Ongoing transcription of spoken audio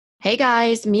Hey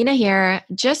guys, Mina here.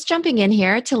 Just jumping in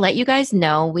here to let you guys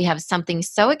know we have something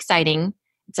so exciting.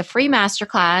 It's a free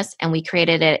masterclass and we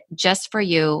created it just for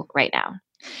you right now.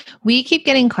 We keep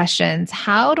getting questions.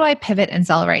 How do I pivot and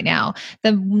sell right now?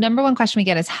 The number one question we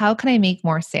get is, how can I make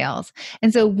more sales?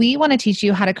 And so we want to teach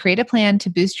you how to create a plan to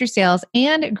boost your sales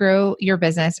and grow your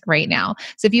business right now.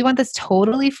 So if you want this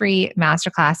totally free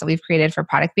masterclass that we've created for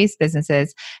product-based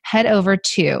businesses, head over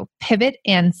to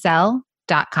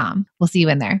pivotandsell.com. We'll see you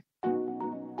in there.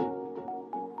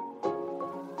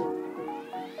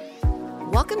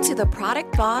 Welcome to the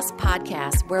Product Boss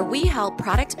Podcast, where we help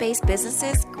product-based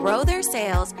businesses grow their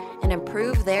sales and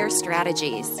improve their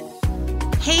strategies.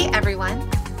 Hey everyone,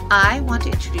 I want to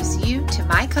introduce you to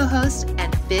my co-host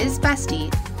and biz bestie,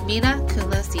 Mina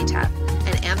Kunlo-Sitep,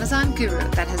 an Amazon guru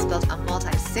that has built a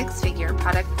multi-six-figure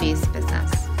product-based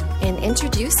business. And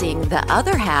introducing the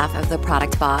other half of the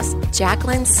Product Boss,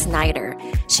 Jacqueline Snyder.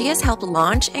 She has helped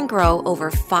launch and grow over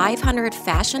 500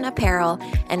 fashion apparel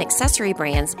and accessory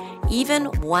brands, even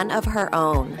one of her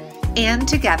own. And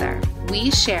together,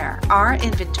 we share our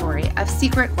inventory of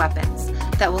secret weapons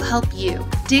that will help you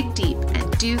dig deep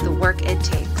and do the work it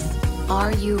takes.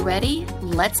 Are you ready?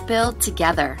 Let's build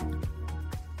together.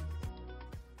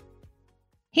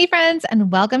 Hey friends,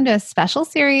 and welcome to a special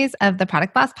series of the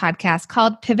Product Boss podcast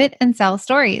called Pivot and Sell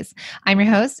Stories. I'm your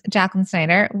host, Jacqueline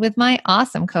Snyder, with my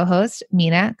awesome co-host,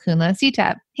 Mina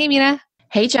Kunlo-Sitep. Hey Mina.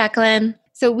 Hey Jacqueline.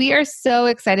 So we are so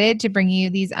excited to bring you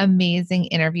these amazing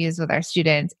interviews with our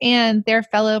students and their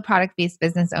fellow product-based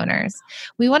business owners.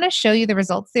 We want to show you the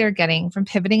results they are getting from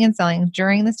pivoting and selling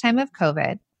during this time of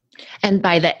COVID. And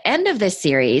by the end of this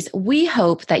series, we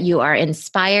hope that you are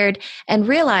inspired and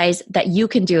realize that you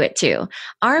can do it too.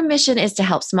 Our mission is to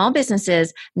help small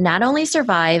businesses not only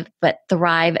survive, but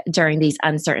thrive during these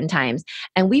uncertain times.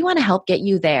 And we want to help get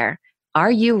you there. Are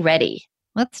you ready?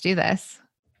 Let's do this.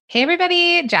 Hey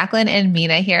everybody, Jacqueline and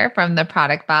Mina here from The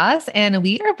Product Boss, and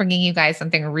we are bringing you guys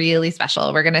something really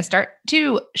special. We're going to start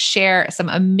to share some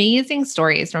amazing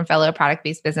stories from fellow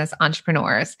product-based business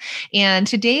entrepreneurs. And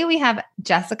today we have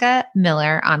Jessica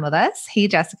Miller on with us. Hey,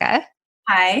 Jessica.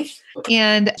 Hi.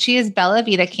 And she is Bella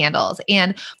Vida Candles.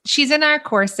 And she's in our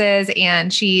courses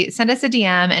and she sent us a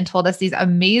DM and told us these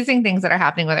amazing things that are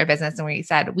happening with our business. And we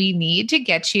said, we need to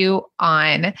get you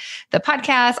on the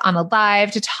podcast, on a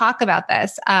live to talk about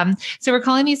this. So we're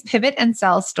calling these Pivot and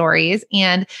Sell Stories.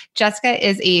 And Jessica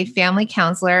is a family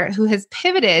counselor who has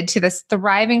pivoted to this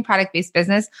thriving product-based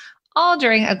business all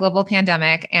during a global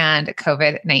pandemic and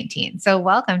COVID-19. So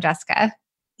welcome, Jessica.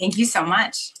 Thank you so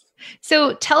much.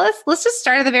 So tell us, let's just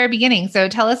start at the very beginning. So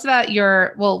tell us about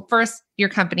first your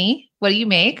company, what do you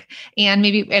make, and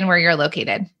where you're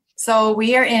located. So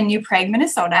we are in New Prague,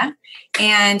 Minnesota,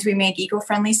 and we make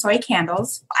eco-friendly soy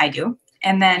candles. I do.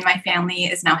 And then my family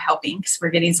is now helping because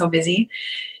we're getting so busy.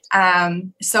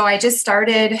 So I just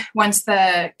started once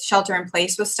the shelter in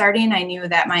place was starting. I knew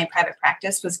that my private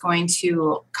practice was going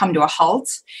to come to a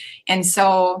halt. And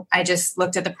so I just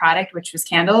looked at the product, which was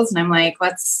candles. And I'm like,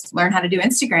 let's learn how to do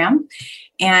Instagram.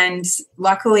 And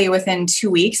luckily within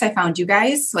 2 weeks, I found you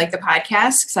guys, like the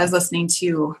podcast, because I was listening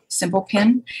to Simple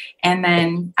Pin. And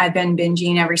then I've been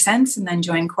binging ever since and then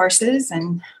joined courses.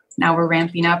 And now we're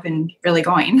ramping up and really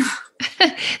going.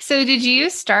 So did you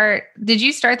start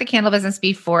the candle business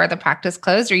before the practice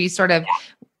closed, or you sort of,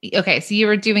 okay, so you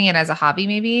were doing it as a hobby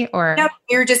maybe, or? Yep,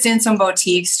 we were just in some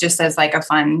boutiques just as like a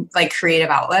fun, like creative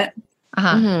outlet.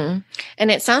 Uh-huh. Mm-hmm.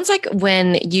 And it sounds like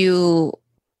when you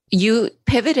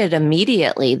pivoted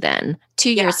immediately then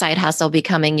to your side hustle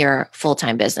becoming your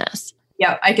full-time business.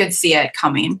 Yep, I could see it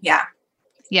coming. Yeah.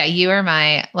 Yeah, you are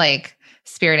my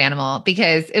spirit animal,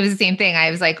 because it was the same thing.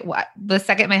 I was like, what? The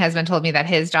second my husband told me that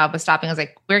his job was stopping, I was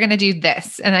like, we're going to do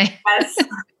this. And I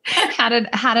had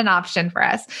an option for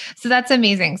us. So that's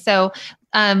amazing. So,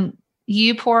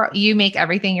 you make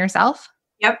everything yourself?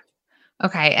 Yep.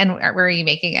 Okay. And where are you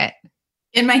making it?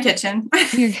 In my kitchen.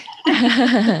 And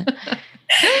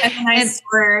then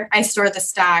I store the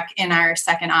stock in our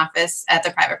second office at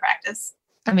the private practice.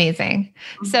 Amazing.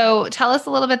 So tell us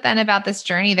a little bit then about this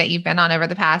journey that you've been on over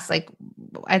the past,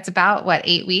 it's about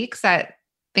 8 weeks that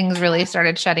things really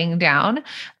started shutting down.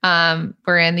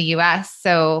 We're in the US.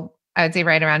 So I would say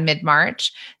right around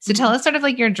mid-March. So tell us sort of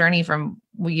your journey from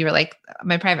when you were like,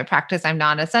 my private practice, I'm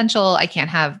non-essential. I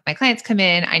can't have my clients come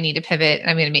in. I need to pivot and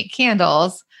I'm going to make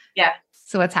candles. Yeah.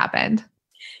 So what's happened?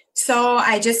 So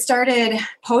I just started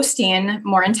posting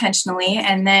more intentionally,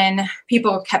 and then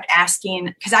people kept asking,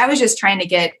 because I was just trying to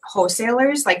get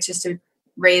wholesalers, just to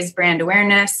raise brand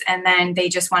awareness. And then they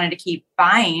just wanted to keep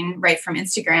buying right from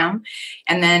Instagram.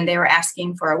 And then they were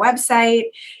asking for a website.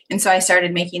 And so I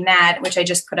started making that, which I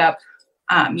just put up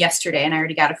yesterday, and I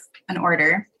already got an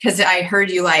order because I heard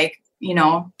you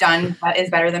done is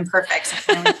better than perfect.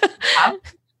 So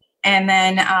and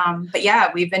then, but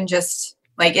yeah, we've been just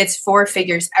it's 4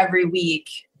 figures every week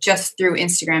just through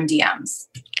Instagram DMs.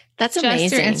 That's amazing.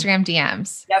 Just through Instagram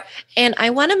DMs. Yep. And I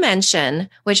want to mention,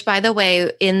 which by the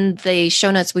way, in the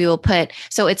show notes, we will put,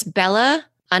 so it's Bella_Vida_B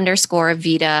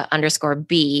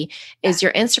is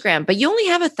your Instagram, but you only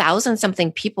have 1,000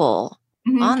 something people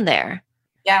on there.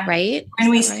 Yeah. Right?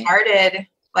 When we started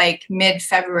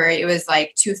mid-February, it was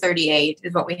 238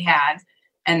 is what we had.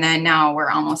 And then now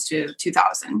we're almost to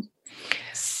 2,000.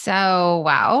 So,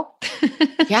 wow.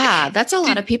 Yeah, that's a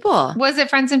lot of people. Was it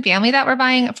friends and family that were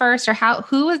buying it first, or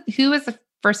who was the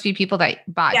first few people that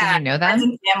bought? Yeah, did you know them? Friends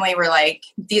and family were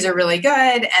these are really good.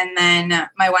 And then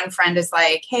my one friend is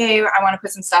hey, I want to put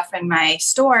some stuff in my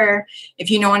store. If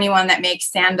you know anyone that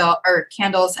makes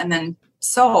candles and then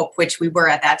soap, which we were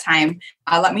at that time,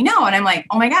 let me know. And I'm like,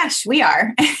 oh my gosh, we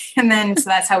are. And then, so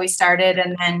that's how we started.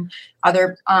 And then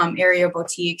other area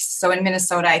boutiques. So in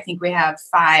Minnesota, I think we have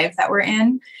 5 that we're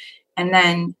in, and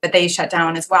then, but they shut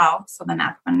down as well. So then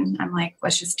that's when I'm like,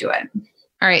 let's just do it.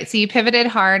 All right. So you pivoted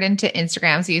hard into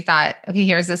Instagram. So you thought, okay,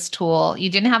 here's this tool. You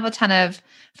didn't have a ton of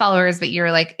followers, but you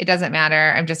were like, it doesn't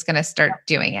matter. I'm just going to start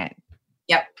doing it.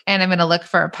 Yep. And I'm going to look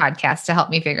for a podcast to help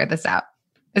me figure this out.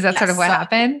 Is that sort of what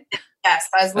happened? Yes.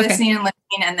 I was listening and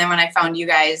listening. And then when I found you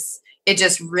guys, it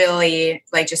just really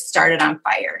just started on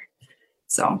fire.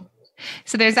 So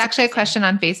there's actually a question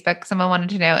on Facebook. Someone wanted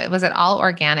to know, was it all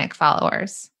organic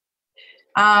followers?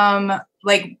 I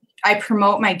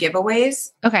promote my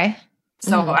giveaways. Okay.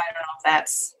 So I don't know if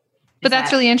that's. But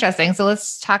that's really interesting. So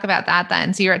let's talk about that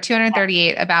then. So you're at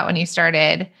 238 about when you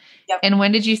started. Yep. And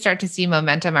when did you start to see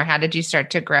momentum, or how did you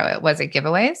start to grow it? Was it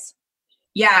giveaways?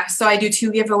 Yeah. So I do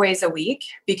 2 giveaways a week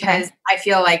because I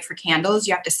feel like for candles,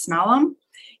 you have to smell them.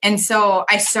 And so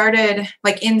I started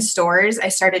in stores, I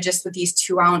started just with these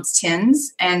 2-ounce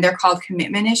tins, and they're called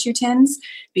commitment issue tins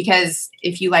because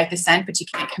if you like the scent, but you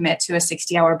can't commit to a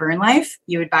 60-hour burn life,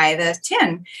 you would buy the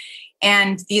tin.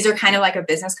 And these are kind of like a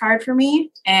business card for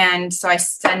me. And so I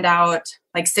send out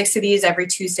 6 of these every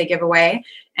Tuesday giveaway.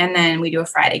 And then we do a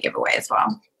Friday giveaway as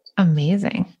well.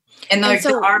 Amazing. And the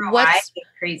ROI is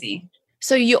crazy.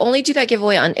 So you only do that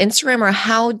giveaway on Instagram, or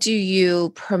how do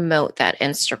you promote that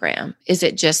Instagram? Is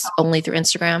it just only through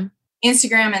Instagram?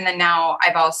 Instagram. And then now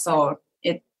I've also,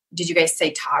 did you guys say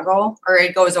toggle, or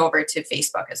it goes over to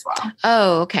Facebook as well?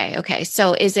 Oh, okay. Okay.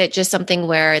 So is it just something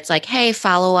where it's hey,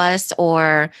 follow us,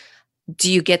 or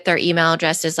do you get their email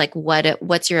addresses?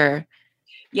 What's your...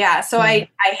 Yeah. So I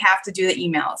have to do the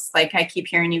emails. I keep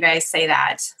hearing you guys say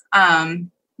that.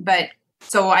 But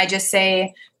so I just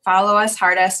say, follow us,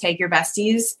 heart us, tag your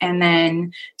besties. And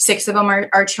then 6 of them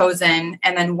are chosen.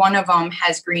 And then 1 of them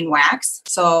has green wax.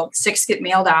 So 6 get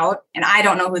mailed out, and I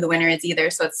don't know who the winner is either.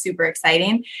 So it's super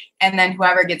exciting. And then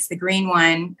whoever gets the green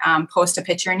one, post a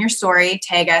picture in your story,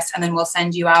 tag us, and then we'll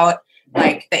send you out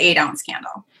the 8-ounce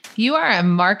candle. You are a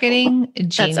marketing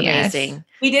genius. That's amazing.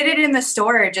 We did it in the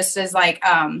store just as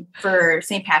for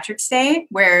St. Patrick's Day,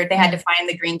 where they had to find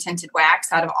the green tinted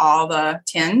wax out of all the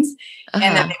tins.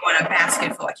 And then they want a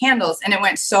basket full of candles. And it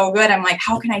went so good. I'm like,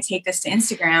 how can I take this to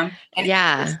Instagram? And it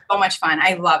was so much fun.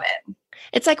 I love it.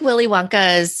 It's like Willy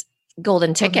Wonka's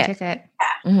golden ticket. Yeah.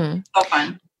 Mm-hmm. So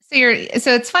fun.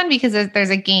 So it's fun because there's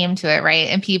a game to it, right?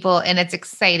 And it's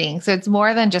exciting. So it's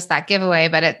more than just that giveaway,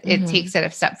 but it takes it a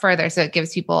step further. So it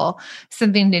gives people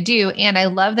something to do. And I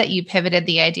love that you pivoted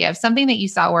the idea of something that you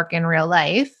saw work in real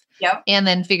life, and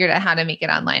then figured out how to make it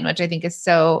online, which I think is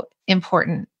so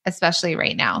important, especially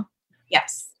right now.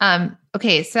 Yes.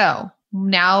 Okay. So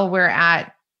now we're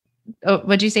at,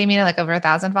 what'd you say, Mina, over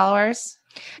 1,000 followers?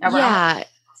 Yeah.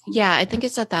 Yeah, I think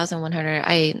it's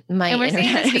 1,100. My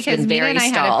internet has been very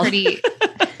stalled.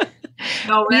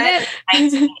 No, we're at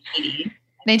 1980.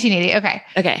 1980. Okay.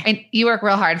 Okay. And you work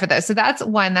real hard for those. So that's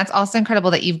one. That's also incredible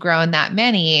that you've grown that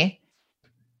many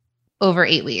over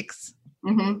 8 weeks.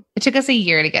 Mm-hmm. It took us a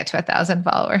year to get to 1,000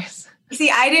 followers.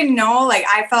 See, I didn't know.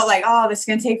 I felt this is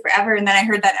going to take forever. And then I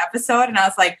heard that episode, and I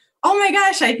was like, oh my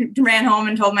gosh! I ran home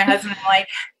and told my husband, I'm like,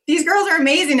 these girls are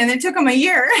amazing, and it took them a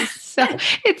year. So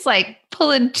it's like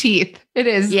pulling teeth. It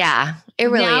is. Yeah, it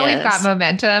really is. Now we've got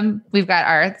momentum. We've got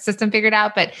our system figured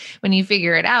out. But when you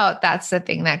figure it out, that's the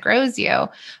thing that grows you.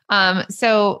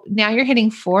 So now you're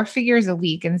hitting 4 figures a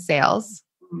week in sales.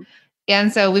 Mm-hmm.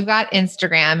 And so we've got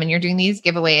Instagram, and you're doing these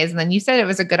giveaways. And then you said it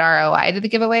was a good ROI to the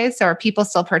giveaways. So are people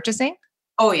still purchasing?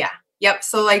 Oh, yeah. Yep.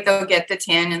 So they'll get the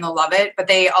tin and they'll love it. But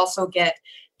they also get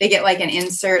an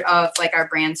insert of our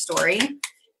brand story.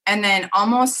 And then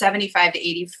almost 75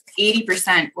 to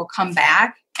 80% will come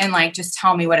back and like, just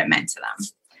tell me what it meant to them.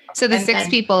 So the 6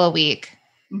 people a week.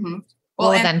 Mm-hmm.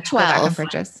 Well, then 12,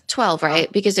 purchase 12,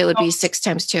 right? Because it would be 6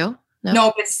 times 2.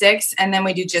 No, it's 6. And then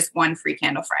we do just one free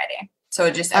candle Friday. So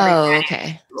just every Friday.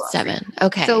 Okay. 7.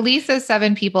 Okay. So Lisa's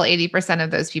 7 people, 80%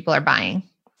 of those people are buying.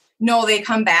 No, they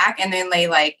come back and then they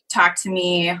like talk to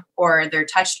me or they're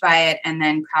touched by it. And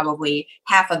then probably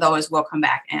half of those will come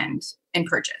back and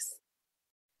purchase.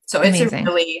 So it's Amazing. A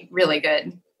really, really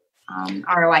good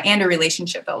ROI and a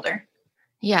relationship builder.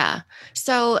 Yeah.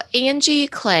 So Angie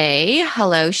Clay,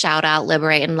 hello, shout out,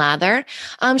 Liberate and Lather.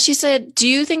 She said, do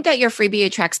you think that your freebie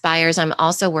attracts buyers? I'm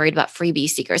also worried about freebie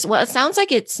seekers. Well, it sounds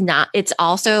like it's not. It's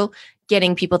also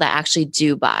getting people that actually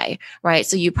do buy, right?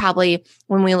 So you probably,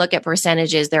 when we look at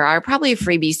percentages, there are probably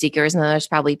freebie seekers and then there's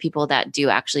probably people that do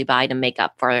actually buy to make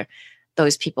up for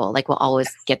those people. Like we'll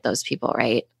always get those people,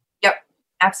 right? Yep,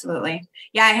 absolutely.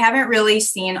 Yeah, I haven't really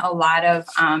seen a lot of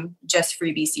just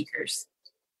freebie seekers.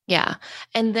 Yeah.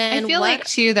 And then I feel like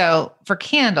too, though, for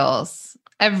candles,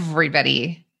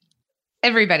 everybody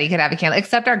could have a candle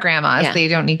except our grandmas. Yeah. They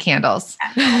don't need candles,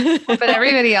 but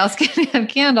everybody else can have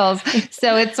candles.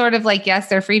 So it's sort of like, yes,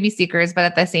 they're freebie seekers, but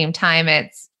at the same time,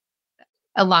 it's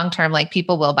a long-term, like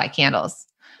people will buy candles.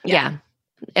 Yeah.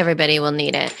 Everybody will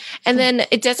need it. And then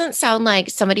it doesn't sound like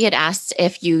somebody had asked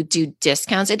if you do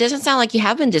discounts. It doesn't sound like you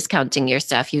have been discounting your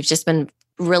stuff. You've just been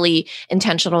really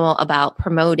intentional about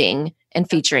promoting and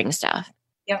featuring stuff.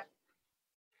 Yep.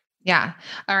 Yeah.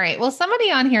 All right. Well, somebody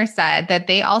on here said that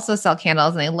they also sell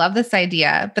candles and they love this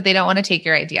idea, but they don't want to take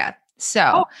your idea.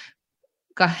 So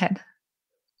go ahead.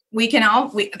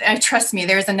 Trust me,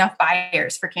 there's enough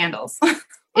buyers for candles.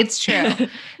 It's true.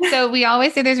 So we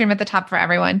always say there's room at the top for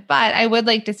everyone, but I would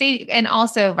like to say, and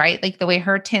also, right, like the way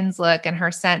her tins look and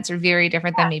her scents are very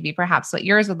different than maybe perhaps what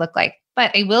yours would look like.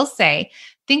 But I will say,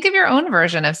 think of your own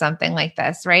version of something like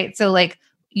this, right? So like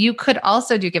you could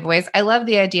also do giveaways. I love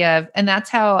the idea of, and that's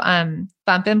how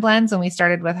Bump and Blends,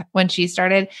 when she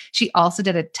started, she also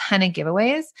did a ton of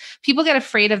giveaways. People get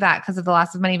afraid of that because of the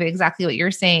loss of money, but exactly what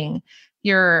you're saying,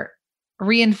 you're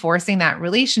reinforcing that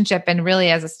relationship and really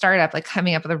as a startup, like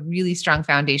coming up with a really strong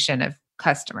foundation of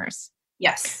customers.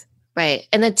 Yes. Right.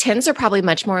 And the tins are probably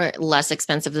much less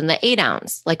expensive than the 8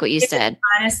 ounce, like what you said.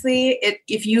 Honestly,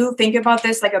 if you think about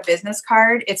this like a business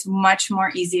card, it's much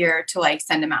more easier to like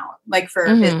send them out. Like for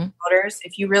business owners,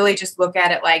 if you really just look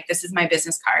at it like, this is my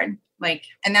business card. Like,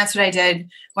 and that's what I did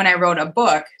when I wrote a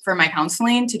book for my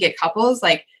counseling to get couples.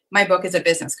 Like my book is a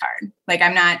business card. Like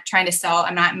I'm not trying to sell.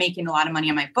 I'm not making a lot of money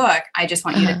on my book. I just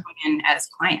want you to come in as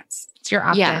clients. It's your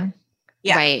opt-in.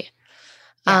 Yeah. Right.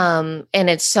 Yeah. And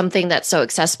it's something that's so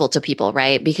accessible to people,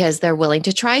 right? Because they're willing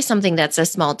to try something that's a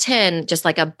small tin, just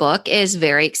like a book is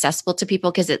very accessible to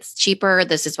people because it's cheaper.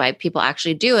 This is why people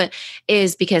actually do it,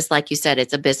 is because like you said,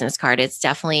 it's a business card. It's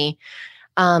definitely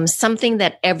something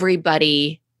that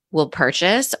everybody will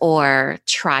purchase or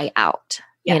try out,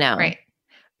 you know? Right.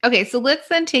 Okay. So let's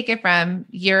then take it from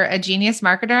you're a genius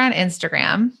marketer on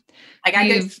Instagram. I got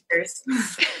good speakers.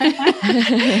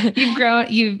 You've grown,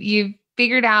 you've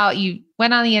figured out, you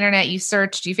went on the internet, you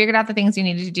searched, you figured out the things you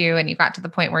needed to do. And you got to the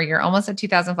point where you're almost at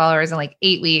 2,000 followers in like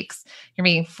 8 weeks. You're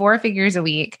making 4 figures a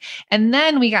week. And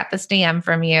then we got this DM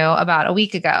from you about a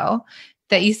week ago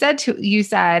that you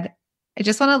said, I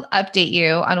just want to update you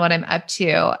on what I'm up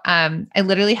to. I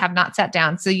literally have not sat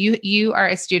down. So you are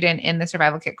a student in the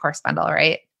Survival Kit course bundle,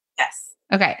 right? Yes.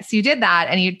 Okay. So you did that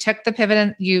and you took the pivot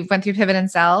and you went through Pivot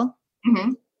and Sell.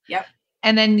 Mm-hmm. Yep.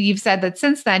 And then you've said that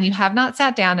since then you have not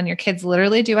sat down and your kids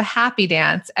literally do a happy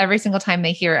dance every single time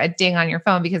they hear a ding on your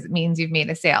phone because it means you've made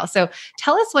a sale. So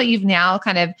tell us what you've now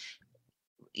kind of,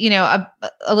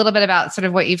 a little bit about sort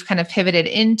of what you've kind of pivoted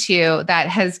into that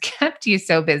has kept you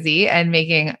so busy and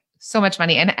making so much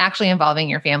money and actually involving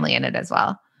your family in it as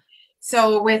well.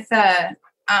 So with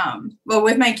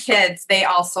with my kids, they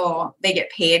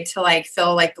get paid to like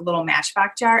fill like the little match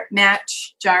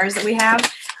jars that we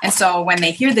have. And so when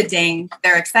they hear the ding,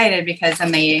 they're excited because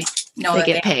then they know they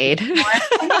get paid.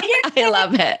 I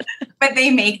love it. But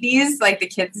they make these like the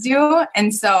kids do.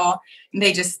 And so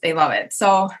they love it.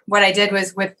 So what I did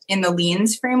was in the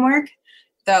leans framework,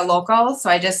 the local. So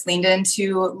I just leaned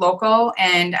into local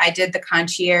and I did the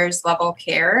concierge level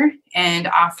care and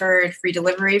offered free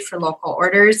delivery for local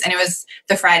orders. And it was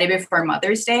the Friday before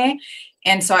Mother's Day.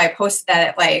 And so I posted that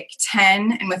at like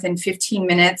 10 and within 15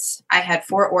 minutes, I had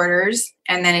 4 orders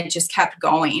and then it just kept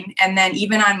going. And then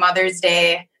even on Mother's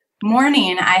Day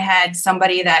morning, I had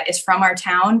somebody that is from our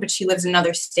town, but she lives in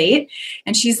another state.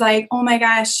 And she's like, oh my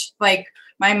gosh, like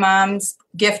my mom's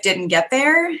gift didn't get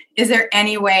there. Is there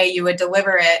any way you would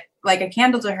deliver it like a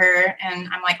candle to her. And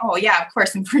I'm like, oh yeah, of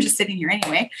course. And we're just sitting here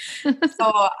anyway.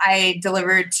 So I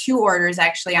delivered 2 orders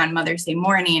actually on Mother's Day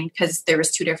morning because there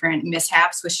was 2 different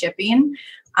mishaps with shipping.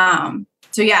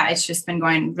 So yeah, it's just been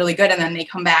going really good. And then they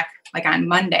come back like on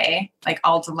Monday, like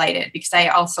all delighted, because I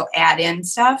also add in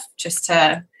stuff just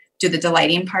to do the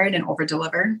delighting part and over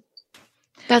deliver.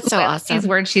 That's so awesome. These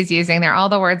words she's using, they're all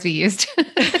the words we used in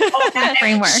the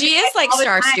framework. She is like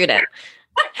star student.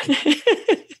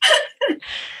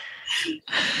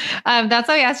 That's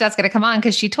why I asked Jessica to come on,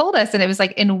 because she told us, and it was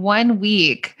like in 1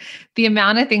 week, the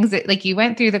amount of things that like you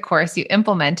went through the course, you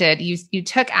implemented, you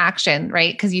took action,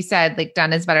 right? Because you said like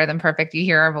done is better than perfect. You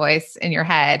hear our voice in your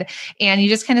head, and you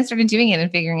just kind of started doing it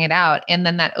and figuring it out. And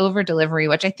then that over delivery,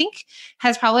 which I think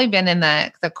has probably been in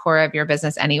the core of your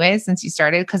business anyway, since you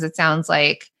started, because it sounds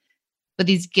like with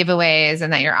these giveaways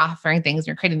and that you're offering things and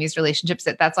you're creating these relationships,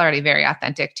 that's already very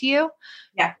authentic to you.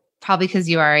 Yeah. Probably because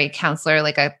you are a counselor,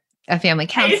 like a family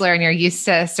counselor, and you're used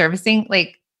to servicing,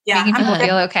 like making people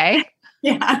feel okay.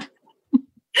 Yeah.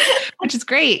 Which is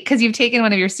great, because you've taken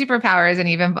one of your superpowers and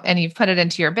you've put it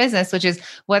into your business, which is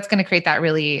what's going to create that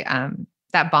really,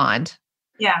 that bond.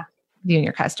 Yeah. You and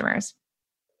your customers.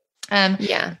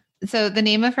 So the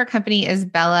name of her company is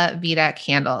Bella Vida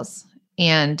Candles.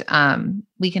 And I'm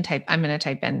going to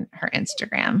type in her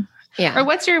Instagram. Yeah. Or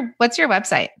what's your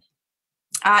website?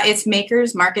 It's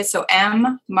Makers Market. So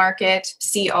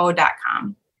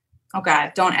mmarketco.com. Oh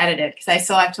God, don't edit it, because I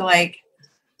still have to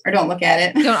or don't look at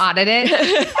it. Don't audit it.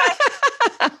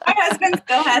 My husband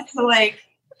still has to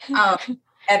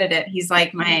edit it. He's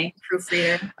like my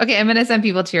proofreader. Okay. I'm going to send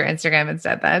people to your Instagram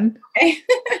instead then. Okay.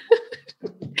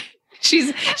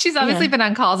 She's obviously been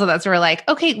on calls with us. We're like,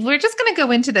 okay, we're just going to go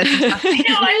into this.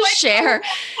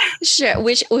 Share,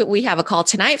 which we have a call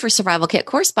tonight for Survival Kit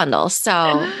course bundle.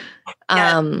 So,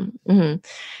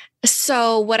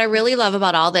 So what I really love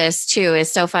about all this too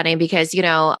is so funny because,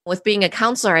 with being a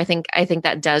counselor, I think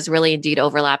that does really indeed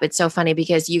overlap. It's so funny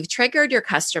because you've triggered your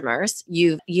customers.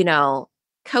 You've,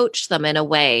 coached them in a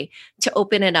way to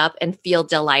open it up and feel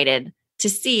delighted to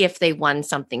see if they won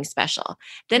something special.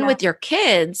 Then with your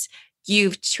kids,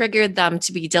 you've triggered them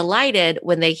to be delighted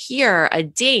when they hear a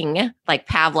ding, like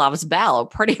Pavlov's bell,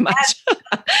 pretty much,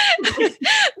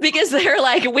 because they're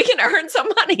like, we can earn some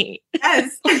money.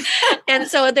 Yes. And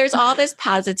so there's all this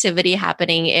positivity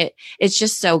happening. It's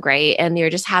just so great. And you're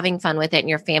just having fun with it and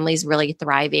your family's really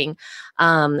thriving.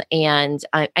 And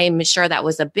I'm sure that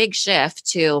was a big shift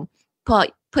to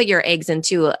put your eggs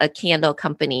into a candle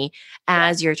company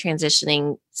as you're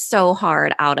transitioning so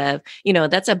hard out of,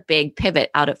 that's a big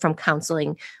pivot from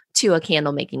counseling to a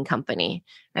candle making company.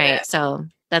 Right. Yeah. So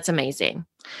that's amazing.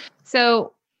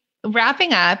 So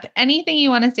wrapping up, anything you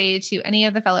want to say to any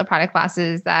of the fellow product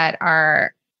bosses that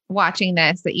are watching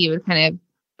this, that you would kind of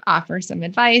offer some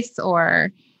advice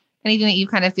or anything that you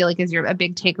kind of feel like is a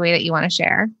big takeaway that you want to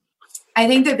share? I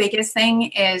think the biggest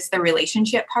thing is the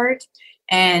relationship part,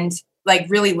 and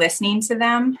really listening to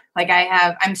them.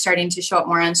 I'm starting to show up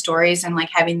more on stories and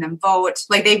having them vote.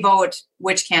 They vote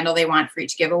which candle they want for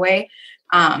each giveaway.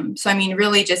 So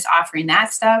really just offering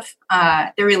that stuff,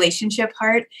 the relationship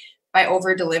part by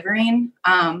over delivering,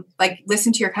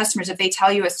 listen to your customers. If they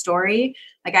tell you a story,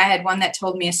 I had one that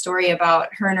told me a story about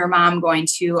her and her mom going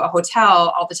to a hotel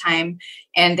all the time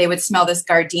and they would smell this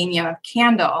gardenia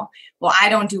candle. Well, I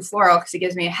don't do floral because it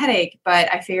gives me a headache,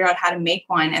 but I figured out how to make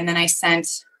one. And then I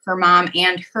sent her mom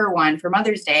and her one for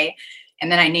Mother's Day.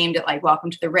 And then I named it Welcome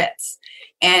to the Ritz.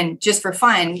 And just for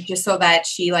fun, just so that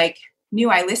she knew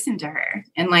I listened to her.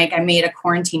 And I made a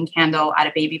quarantine candle out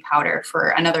of baby powder for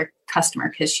another customer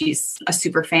because she's a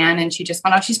super fan and she just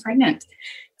found out she's pregnant.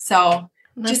 So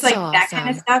that's just so that awesome. Kind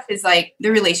of stuff is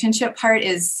the relationship part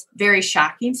is very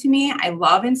shocking to me. I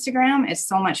love Instagram. It's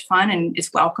so much fun and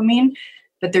it's welcoming,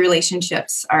 but the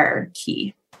relationships are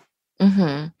key.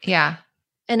 Mm-hmm. Yeah.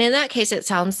 And in that case, it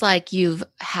sounds like you've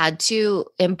had to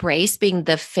embrace being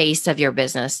the face of your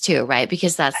business too, right?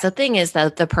 Because that's the thing, is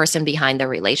the person behind the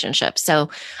relationship. So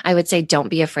I would say don't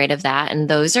be afraid of that. And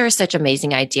those are such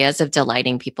amazing ideas of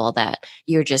delighting people that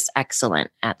you're just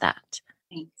excellent at that.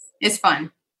 Thanks. It's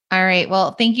fun. All right.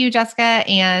 Well, thank you, Jessica.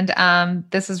 And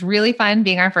this is really fun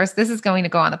being our first. This is going to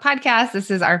go on the podcast.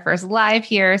 This is our first live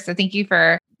here. So thank you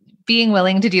for being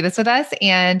willing to do this with us.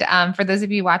 And for those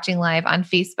of you watching live on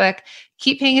Facebook,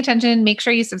 keep paying attention. Make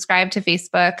sure you subscribe to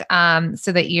Facebook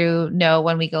so that you know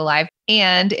when we go live.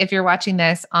 And if you're watching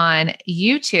this on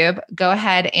YouTube, go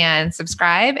ahead and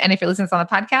subscribe. And if you're listening to this on the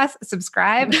podcast,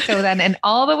 subscribe. So then in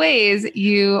all the ways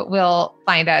you will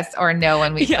find us or know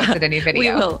when we posted a new video.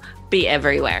 We will be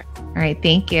everywhere. All right.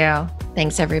 Thank you.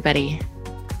 Thanks, everybody.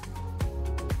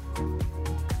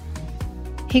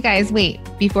 Hey guys, wait,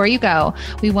 before you go,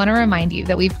 we want to remind you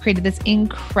that we've created this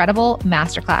incredible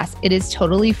masterclass. It is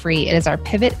totally free. It is our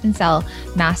Pivot and Sell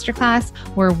masterclass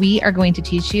where we are going to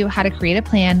teach you how to create a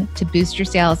plan to boost your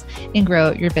sales and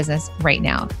grow your business right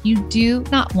now. You do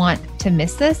not want to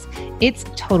miss this. It's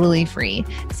totally free.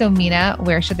 So Mina,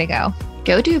 where should they go?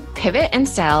 Go to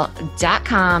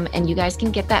pivotandsell.com and you guys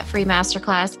can get that free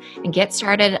masterclass and get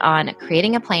started on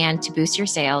creating a plan to boost your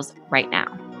sales right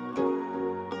now.